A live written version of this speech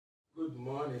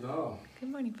morning, all. Good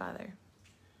morning, Father.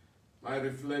 My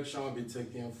reflection will be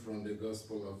taken from the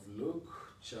Gospel of Luke,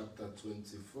 chapter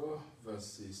 24,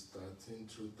 verses 13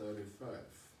 through 35.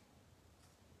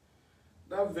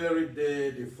 That very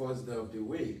day, the first day of the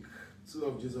week, two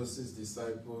of Jesus'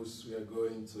 disciples were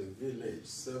going to a village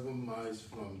 7 miles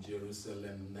from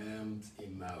Jerusalem named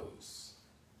Emmaus.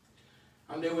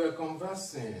 And they were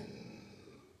conversing.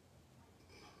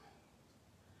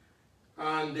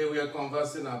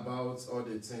 About all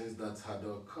the things that had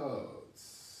occurred.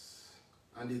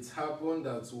 And it happened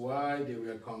that while they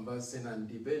were conversing and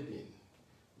debating,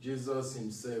 Jesus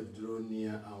himself drew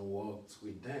near and walked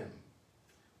with them.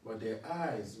 But their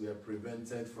eyes were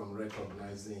prevented from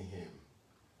recognizing him.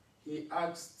 He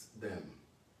asked them,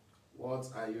 "What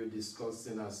are you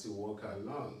discussing as you walk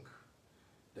along?"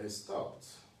 They stopped,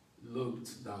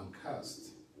 looked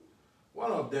downcast.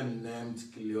 One of them, named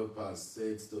Cleopas,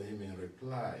 said to him in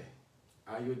reply,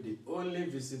 "Are you the only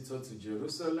visitor to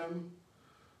Jerusalem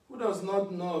who does not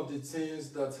know of the things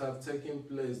that have taken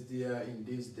place there in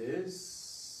these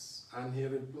days?" And he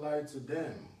replied to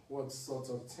them, "What sort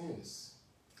of things?"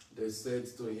 They said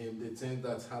to him, "The things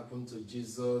that happened to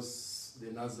Jesus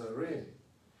the Nazarene,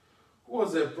 who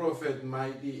was a prophet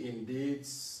mighty in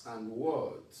deeds and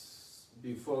words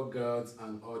before God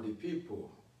and all the people.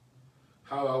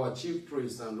 How our chief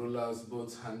priests and rulers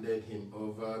both handed him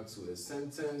over to a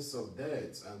sentence of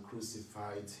death and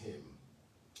crucified him.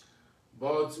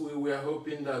 But we were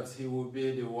hoping that he would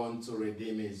be the one to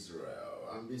redeem Israel.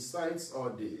 And besides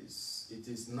all this, it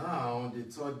is now the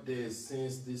 3rd day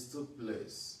since this took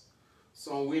place.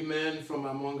 Some women from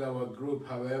among our group,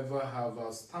 however, have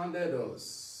astounded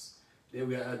us. They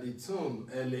were at the tomb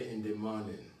early in the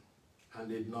morning and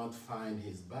did not find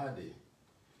his body.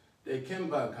 They came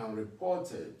back and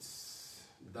reported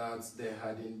that they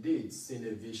had indeed seen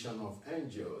a vision of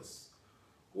angels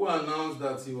who announced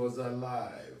that he was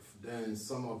alive. Then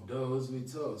some of those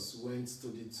with us went to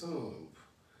the tomb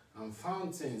and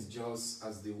found things just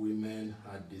as the women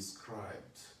had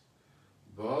described.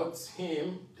 But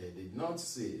him they did not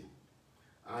see.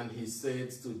 And he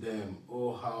said to them,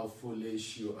 'Oh, how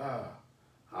foolish you are!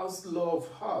 How slow of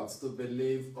heart to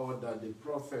believe all that the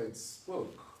prophets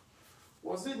spoke.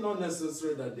 Was it not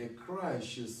necessary that the Christ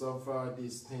should suffer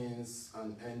these things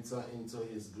and enter into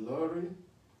his glory?'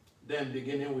 Then,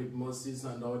 beginning with Moses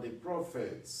and all the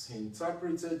prophets, he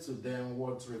interpreted to them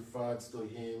what referred to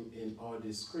him in all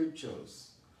the scriptures.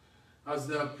 As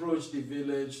they approached the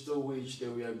village to which they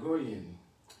were going,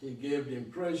 he gave the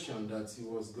impression that he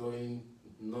was going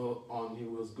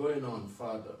on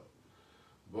further.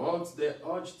 But they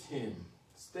urged him,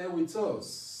 'Stay with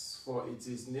us, for it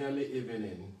is nearly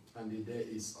evening, and the day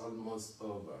is almost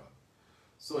over.'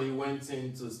 So he went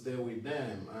in to stay with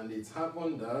them, and it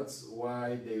happened that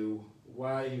while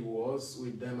he was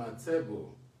with them at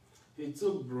table, he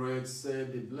took bread,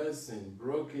 said the blessing,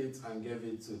 broke it, and gave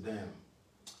it to them.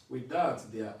 With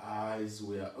that, their eyes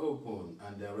were opened,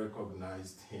 and they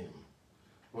recognized him.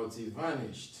 But he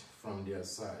vanished from their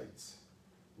sight.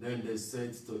 Then they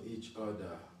said to each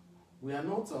other, 'Were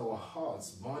not our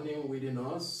hearts burning within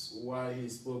us while he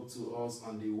spoke to us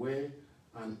on the way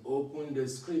and opened the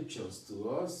scriptures to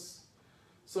us?'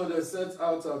 So they set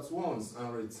out at once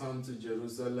and returned to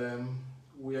Jerusalem,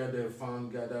 where they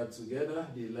found gathered together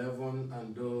the 11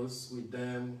 and those with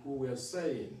them who were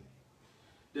saying,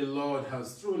 'The Lord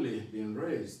has truly been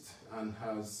raised and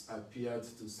has appeared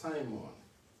to Simon.'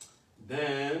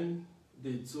 Then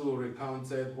the two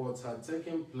recounted what had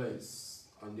taken place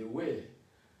on the way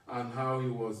and how he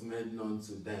was made known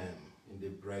to them in the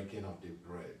breaking of the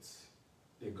bread."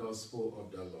 The Gospel of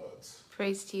the Lord.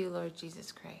 Praise to you, Lord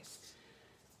Jesus Christ.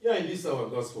 Yeah, in this our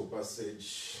Gospel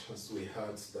passage, as we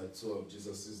heard that two of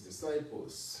Jesus'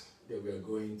 disciples, they were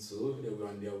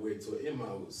on their way to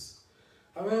Emmaus.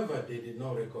 However, they did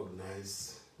not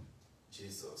recognize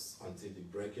Jesus until the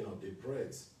breaking of the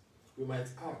bread. We might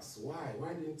ask, why?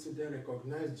 Why didn't they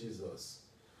recognize Jesus?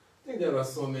 I think there are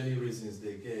so many reasons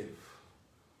they gave.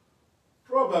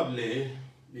 Probably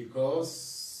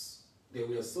because they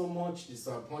were so much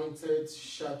disappointed,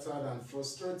 shattered, and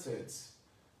frustrated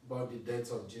about the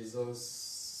death of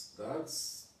Jesus that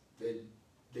they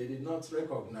did not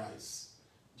recognize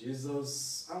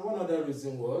Jesus. And one other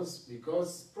reason was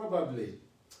because of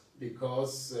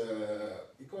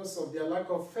their lack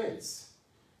of faith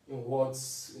in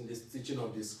the teaching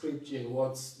of the scripture, in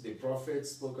what the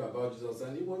prophets spoke about Jesus,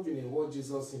 and even in what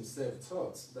Jesus himself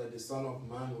taught, that the Son of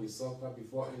Man will suffer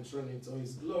before entering into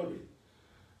his glory.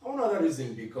 Another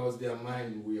reason, because their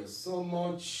mind were so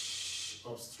much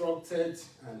obstructed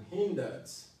and hindered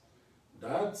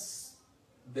that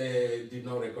they did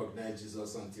not recognize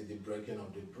Jesus until the breaking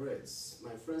of the bread.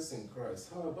 My friends in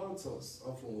Christ, how about us?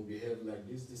 Often we behave like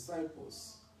these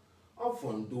disciples.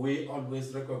 Often do we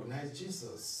always recognize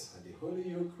Jesus at the Holy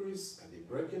Eucharist, at the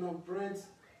breaking of bread?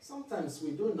 Sometimes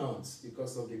we do not,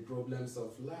 because of the problems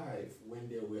of life. When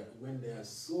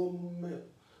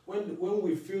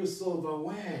we feel so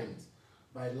overwhelmed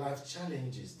by life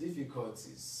challenges,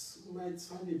 difficulties, we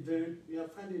find it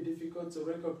difficult to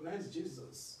recognize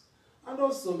Jesus. And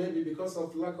also maybe because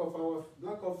of lack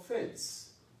of faith.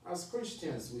 As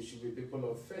Christians, we should be people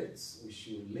of faith. We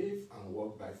should live and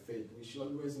walk by faith. We should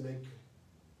always make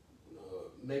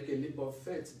a leap of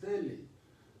faith daily.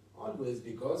 Always,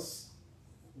 because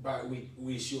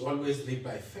we should always live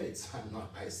by faith and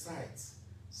not by sight.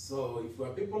 So if we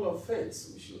are people of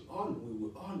faith, we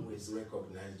will always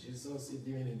recognize Jesus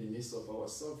even in the midst of our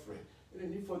suffering.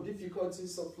 Even for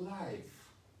difficulties of life,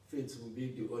 faith will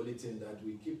be the only thing that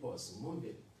will keep us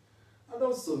moving. And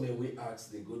also may we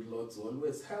ask the good Lord to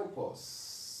always help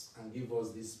us and give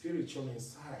us this spiritual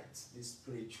insight, this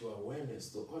spiritual awareness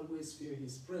to always feel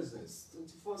His presence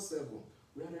 24/7,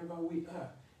 wherever we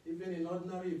are, even in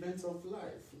ordinary events of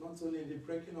life, not only in the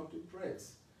breaking of the bread.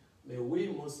 May we,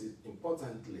 most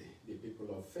importantly, be people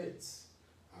of faith,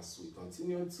 as we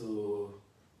continue to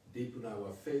deepen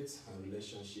our faith and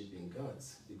relationship in God.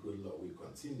 The good Lord will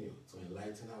continue to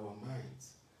enlighten our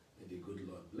minds. May the good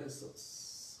Lord bless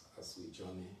us as we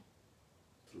journey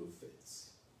through faith.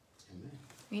 Amen.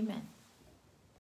 Amen.